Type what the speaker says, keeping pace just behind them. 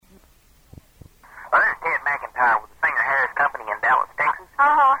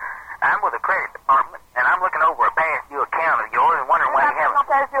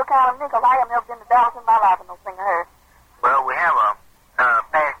me, because I haven't ever been to Dallas in my life and no singer here. Well, we have a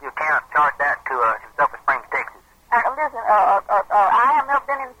past due account charged that to in Sulphur Springs, Texas. Listen, I haven't ever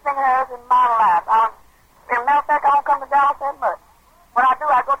been in singer here in my life. As a matter of fact, I don't come to Dallas that much. When I do,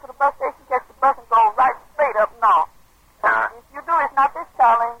 I go to the bus station, catch the bus, and go right straight up north. If you do, it's not this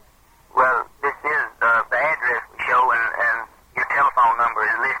calling. Well, this is the address we show, and your telephone number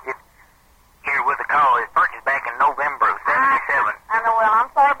is listed here with the call. It's purchased back in November of 77. I know, well, I'm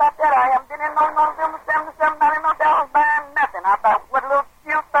sorry about that. I haven't been in no November 77, not in no Dallas buying nothing. I buy what little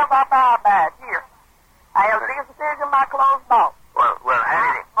few stuff I buy it here. I have the biggest percentage of my clothes bought. Well, how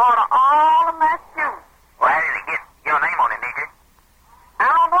did it? Order all of my shoes. Well, how did it get your name on it, nigga? I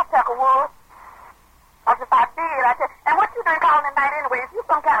don't know, Peckerwood. Because if I did, I said, and what you doing calling at night anyway? If you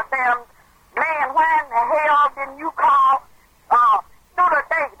some kind of damn man, why in the hell didn't you